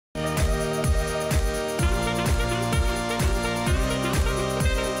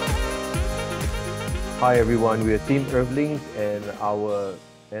Hi everyone, we are Team Earthlings and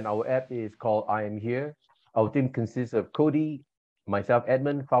our app is called I Am Here. Our team consists of Cody, myself,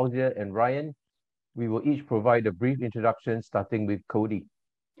 Edmund, Fauzia, and Ryan. We will each provide a brief introduction, starting with Cody.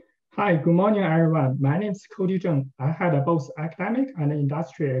 Hi, good morning, everyone. My name is Cody Zheng. I had both academic and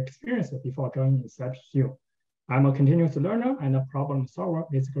industrial experience before joining CEPU. I'm a continuous learner and a problem solver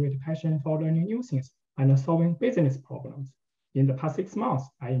with great passion for learning new things and solving business problems. In the past 6 months,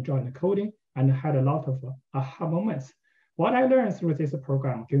 I enjoyed coding and had a lot of aha moments. What I learned through this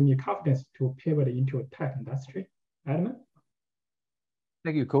program gave me confidence to pivot into tech industry. Edmund?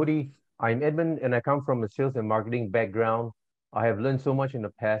 Thank you, Cody. I'm Edmund and I come from a sales and marketing background. I have learned so much in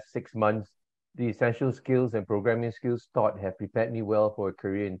the past 6 months. The essential skills and programming skills taught have prepared me well for a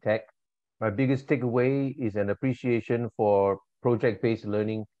career in tech. My biggest takeaway is an appreciation for project-based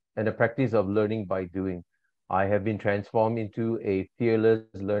learning and the practice of learning by doing. I have been transformed into a fearless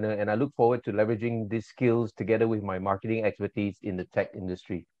learner, and I look forward to leveraging these skills together with my marketing expertise in the tech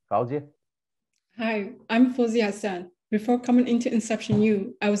industry. Fauzia? Hi, I'm Fawzi Hassan. Before coming into Inception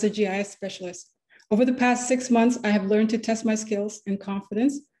U, I was a GIS specialist. Over the past 6 months, I have learned to test my skills and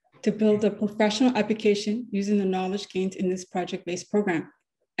confidence to build a professional application using the knowledge gained in this project-based program.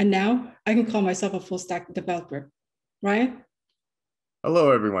 And now I can call myself a full stack developer. Ryan?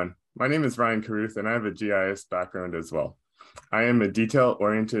 Hello, everyone. My name is Ryan Caruth, and I have a GIS background as well. I am a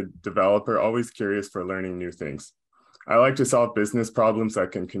detail-oriented developer, always curious for learning new things. I like to solve business problems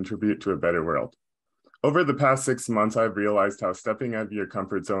that can contribute to a better world. Over the past 6 months, I've realized how stepping out of your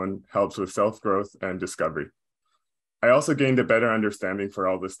comfort zone helps with self-growth and discovery. I also gained a better understanding for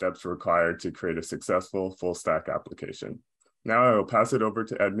all the steps required to create a successful full-stack application. Now I will pass it over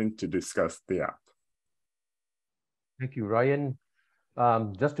to Edmund to discuss the app. Thank you, Ryan.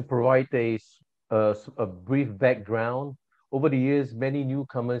 Just to provide a brief background, over the years, many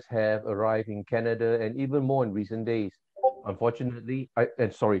newcomers have arrived in Canada and even more in recent days. Fortunately,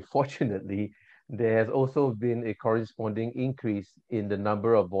 there has also been a corresponding increase in the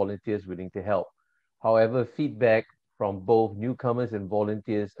number of volunteers willing to help. However, feedback from both newcomers and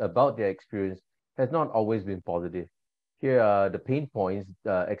volunteers about their experience has not always been positive. Here are the pain points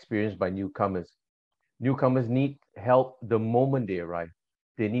experienced by newcomers. Newcomers need help the moment they arrive.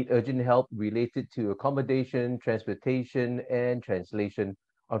 They need urgent help related to accommodation, transportation, and translation.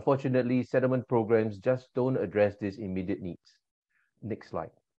 Unfortunately, settlement programs just don't address these immediate needs. Next slide.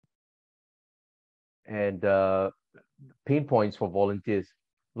 And pain points for volunteers.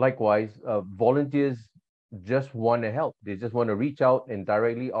 Likewise, volunteers just want to help. They just want to reach out and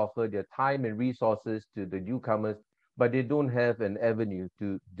directly offer their time and resources to the newcomers, but they don't have an avenue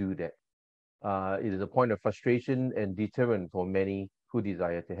to do that. It is a point of frustration and deterrent for many who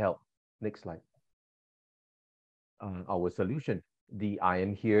desire to help. Next slide. Our solution, the I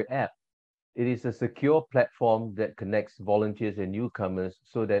Am Here app. It is a secure platform that connects volunteers and newcomers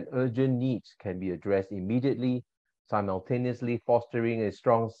so that urgent needs can be addressed immediately, simultaneously fostering a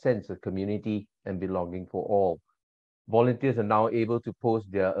strong sense of community and belonging for all. Volunteers are now able to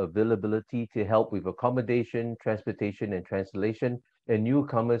post their availability to help with accommodation, transportation, and translation, and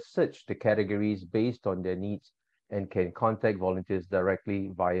newcomers search the categories based on their needs and can contact volunteers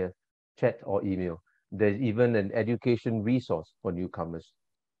directly via chat or email. There's even an education resource for newcomers.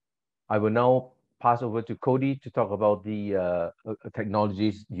 I will now pass over to Cody to talk about the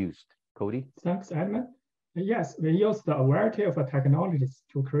technologies used. Cody? Thanks, Edmund. Yes, we used a variety of technologies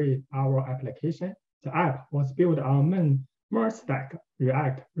to create our application. The app was built on main MERS stack,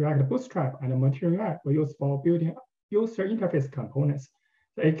 React Bootstrap, and Material UI were used for building user interface components.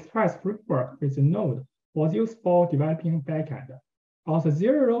 The Express framework with Node was used for developing backend.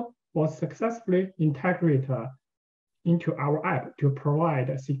 Auth0 was successfully integrated into our app to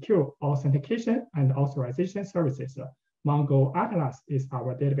provide secure authentication and authorization services. Mongo Atlas is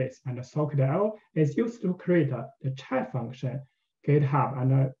our database, and Socket.io is used to create the chat function. GitHub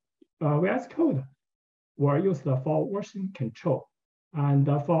and VS Code were used for version control. And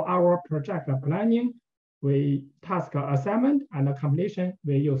for our project planning, we task assignment and completion,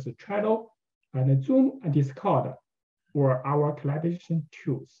 we use Trello and Zoom and Discord were our collaboration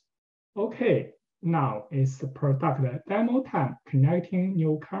tools. Okay, now is product demo time, connecting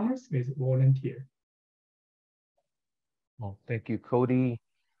newcomers with volunteers. Well, thank you, Cody.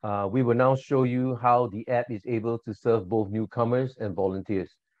 We will now show you how the app is able to serve both newcomers and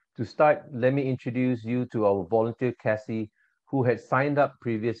volunteers. To start, let me introduce you to our volunteer, Cassie, who had signed up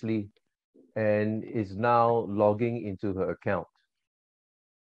previously and is now logging into her account.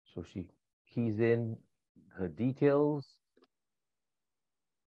 So she keys in her details,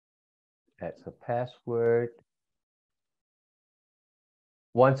 adds her password,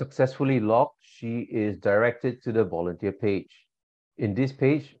 Once successfully logged, she is directed to the volunteer page. In this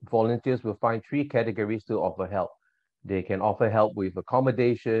page, volunteers will find 3 categories to offer help. They can offer help with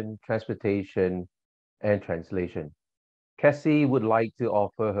accommodation, transportation, and translation. Cassie would like to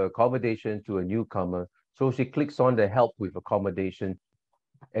offer her accommodation to a newcomer, so she clicks on the help with accommodation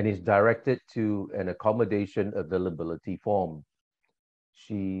and is directed to an accommodation availability form.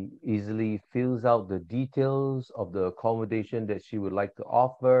 She easily fills out the details of the accommodation that she would like to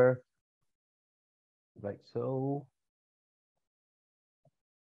offer, like so,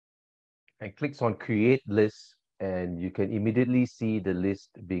 and clicks on create list, and you can immediately see the list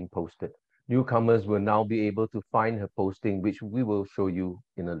being posted. Newcomers will now be able to find her posting, which we will show you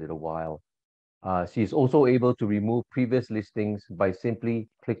in a little while. She is also able to remove previous listings by simply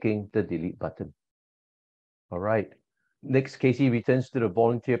clicking the delete button. All right. Next, Casey returns to the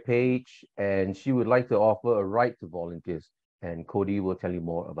volunteer page, and she would like to offer a ride to volunteers. And Cody will tell you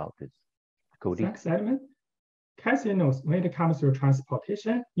more about this. Cody? Thanks, Edmund. Cassie knows when it comes to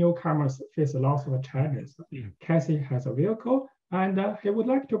transportation, newcomers face lots of challenges. Cassie has a vehicle, and he would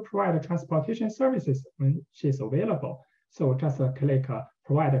like to provide transportation services when she's available. So just click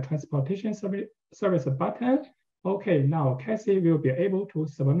provide a transportation service button. Okay, now Cassie will be able to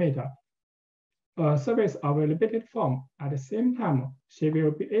submit a service availability form. At the same time, she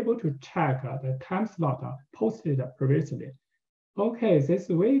will be able to check the time slot posted previously. Okay, this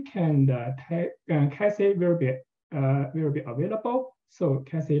weekend, Cassie will be available. So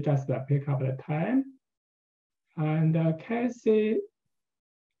Cassie just pick up the time, and Cassie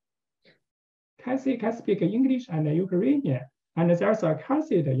can speak English and Ukrainian, and there's a car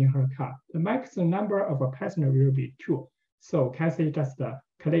seat in her car. The maximum number of passengers will be 2. So Cassie just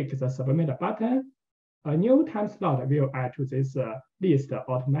click the submit button. A new time slot will add to this list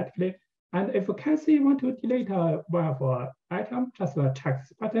automatically. And if Cassie want to delete one of our item, just check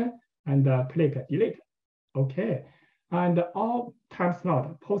this button and click delete. Okay. And all time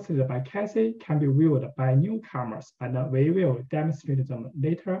slot posted by Cassie can be viewed by newcomers, and we will demonstrate them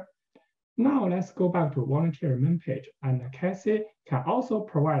later. Now let's go back to volunteer main page, and Cassie can also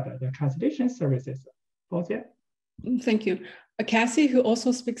provide the translation services. Fausia? Thank you. Cassie, who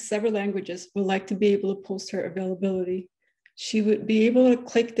also speaks several languages, would like to be able to post her availability. She would be able to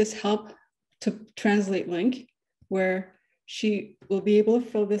click this help to translate link, where she will be able to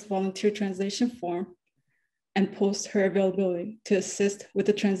fill this volunteer translation form and post her availability to assist with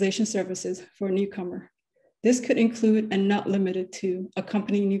the translation services for a newcomer. This could include and not limited to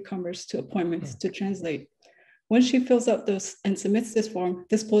accompanying newcomers to appointments to translate. When she fills out those and submits this form,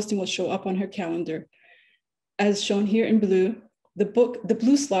 this posting will show up on her calendar. As shown here in blue, the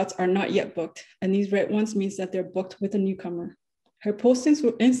blue slots are not yet booked, and these red ones means that they're booked with a newcomer. Her postings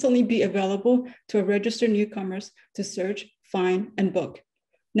will instantly be available to registered newcomers to search, find, and book.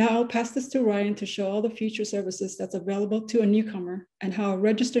 Now I'll pass this to Ryan to show all the future services that's available to a newcomer and how a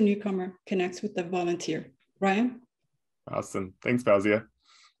registered newcomer connects with the volunteer. Ryan? Awesome. Thanks, Fausia.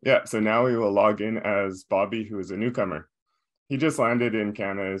 Yeah, so now we will log in as Bobby, who is a newcomer. He just landed in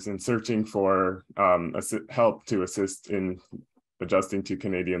Canada and searching for help to assist in adjusting to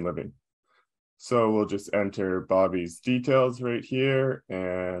Canadian living. So we'll just enter Bobby's details right here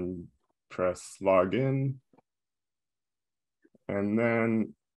and press login. And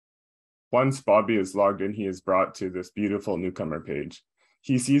then once Bobby is logged in, he is brought to this beautiful newcomer page.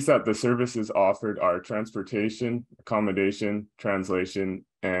 He sees that the services offered are transportation, accommodation, translation,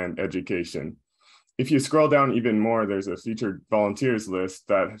 and education. If you scroll down even more, there's a featured volunteers list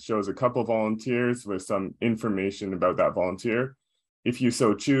that shows a couple volunteers with some information about that volunteer. If you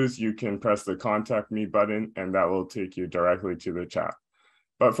so choose, you can press the contact me button and that will take you directly to the chat.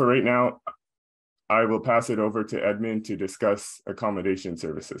 But for right now, I will pass it over to Edmund to discuss accommodation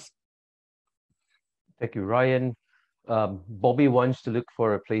services. Thank you, Ryan. Bobby wants to look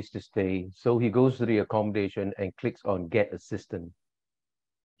for a place to stay, so he goes to the accommodation and clicks on Get Assistant.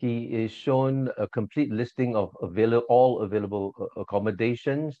 He is shown a complete listing of all available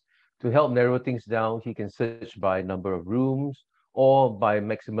accommodations. To help narrow things down, he can search by number of rooms or by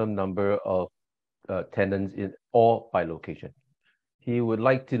maximum number of tenants or by location. He would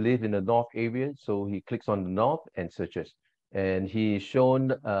like to live in the north area, so he clicks on the north and searches. And he is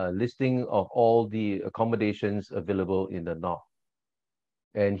shown a listing of all the accommodations available in the north.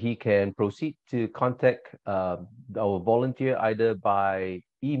 And he can proceed to contact our volunteer either by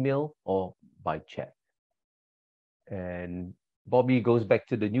email or by chat. And Bobby goes back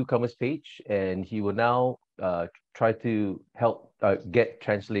to the newcomers page, and he will now try to help get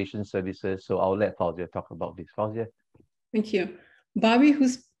translation services. So I'll let Fausia talk about this. Fausia? Thank you. Bobby, who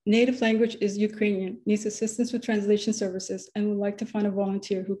native language is Ukrainian, needs assistance with translation services, and would like to find a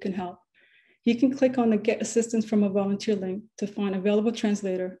volunteer who can help. He can click on the Get Assistance from a Volunteer link to find available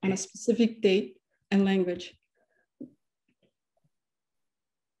translator on a specific date and language.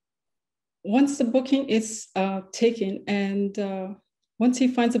 Once the booking is taken and once he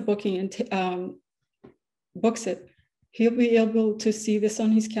finds a booking and books it, he'll be able to see this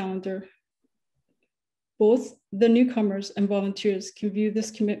on his calendar. Both the newcomers and volunteers can view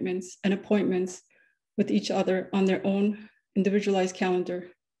these commitments and appointments with each other on their own individualized calendar.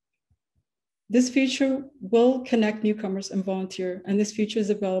 This feature will connect newcomers and volunteer, and this feature is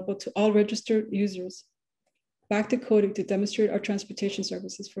available to all registered users. Back to Cody to demonstrate our transportation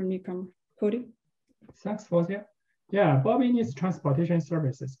services for newcomer. Cody? Thanks, Fozia. Yeah, Bobby needs transportation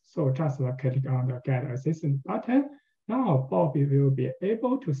services. So just click on the Get Assistance button. Now Bobby will be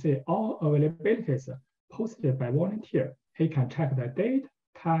able to see all availabilities posted by volunteer. He can check the date,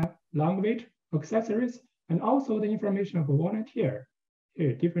 time, language, accessories, and also the information for volunteer.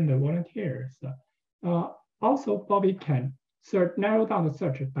 Here, different volunteers. Also, Bobby can narrow down the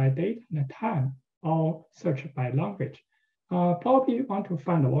search by date and time, or search by language. Bobby want to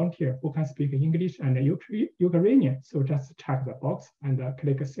find a volunteer who can speak English and Ukrainian, so just check the box and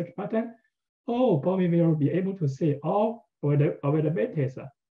click the search button. Oh, Bobby will be able to see all availabilities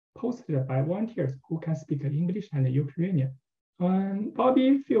posted by volunteers who can speak English and Ukrainian.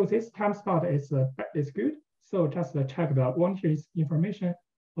 Bobby feels this time slot is good, so just check the volunteer's information.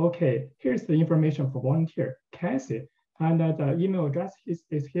 Okay, here's the information for volunteer, Cassie, and the email address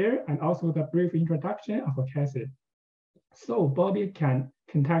is here, and also the brief introduction of Cassie. So Bobby can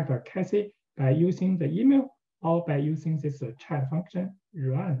contact Cassie by using the email or by using this chat function,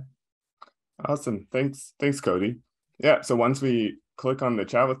 run. Awesome, thanks Cody. Yeah, so once we click on the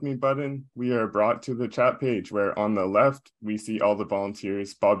chat with me button, we are brought to the chat page where on the left, we see all the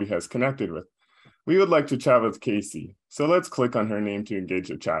volunteers Bobby has connected with. We would like to chat with Casey. So let's click on her name to engage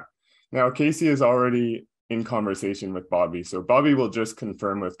the chat. Now, Casey is already in conversation with Bobby. So Bobby will just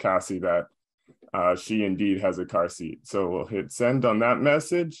confirm with Cassie that she indeed has a car seat. So we'll hit send on that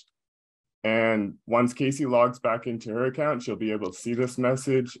message. And once Casey logs back into her account, she'll be able to see this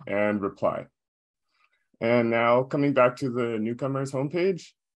message and reply. And now coming back to the newcomers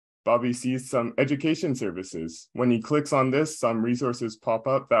homepage, Bobby sees some education services. When he clicks on this, some resources pop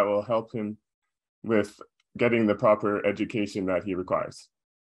up that will help him with getting the proper education that he requires.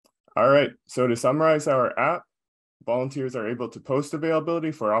 All right, so to summarize our app, volunteers are able to post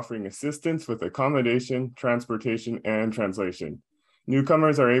availability for offering assistance with accommodation, transportation, and translation.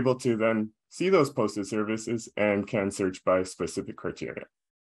 Newcomers are able to then see those posted services and can search by specific criteria.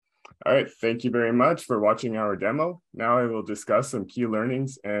 All right, thank you very much for watching our demo. Now I will discuss some key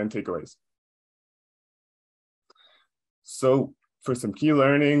learnings and takeaways. So for some key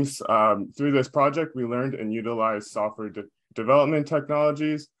learnings, through this project, we learned and utilized software development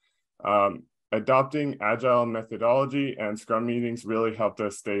technologies. Adopting agile methodology and Scrum meetings really helped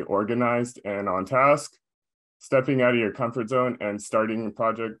us stay organized and on task. Stepping out of your comfort zone and starting a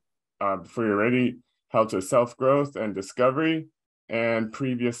project before you're ready helps with self-growth and discovery. And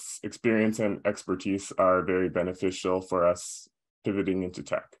previous experience and expertise are very beneficial for us pivoting into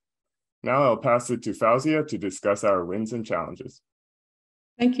tech. Now I'll pass it to Fauzia to discuss our wins and challenges.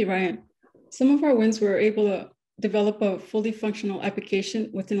 Thank you, Ryan. Some of our wins were able to develop a fully functional application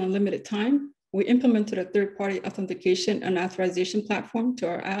within a limited time. We implemented a third-party authentication and authorization platform to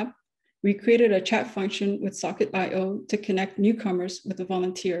our app. We created a chat function with Socket.io to connect newcomers with a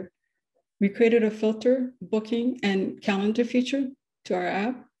volunteer. We created a filter, booking, and calendar feature to our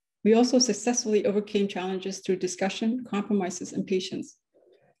app. We also successfully overcame challenges through discussion, compromises, and patience.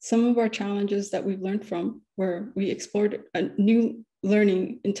 Some of our challenges that we've learned from were we explored a new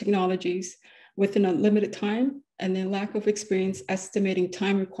learning in technologies within a limited time, and then lack of experience estimating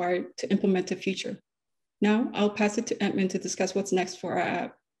time required to implement a feature. Now I'll pass it to Edmund to discuss what's next for our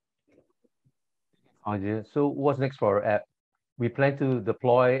app. So what's next for our app? We plan to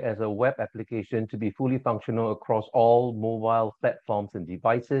deploy as a web application to be fully functional across all mobile platforms and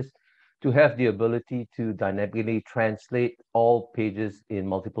devices, to have the ability to dynamically translate all pages in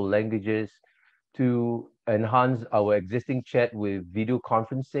multiple languages, to enhance our existing chat with video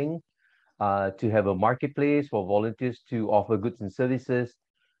conferencing, to have a marketplace for volunteers to offer goods and services,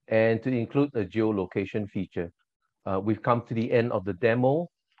 and to include a geolocation feature. We've come to the end of the demo.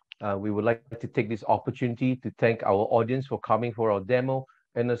 We would like to take this opportunity to thank our audience for coming for our demo,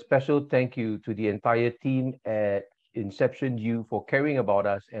 and a special thank you to the entire team at Inception U for caring about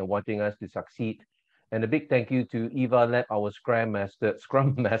us and wanting us to succeed. And a big thank you to Eva Lab, our Scrum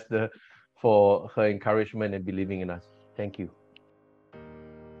Master, for her encouragement and believing in us. Thank you.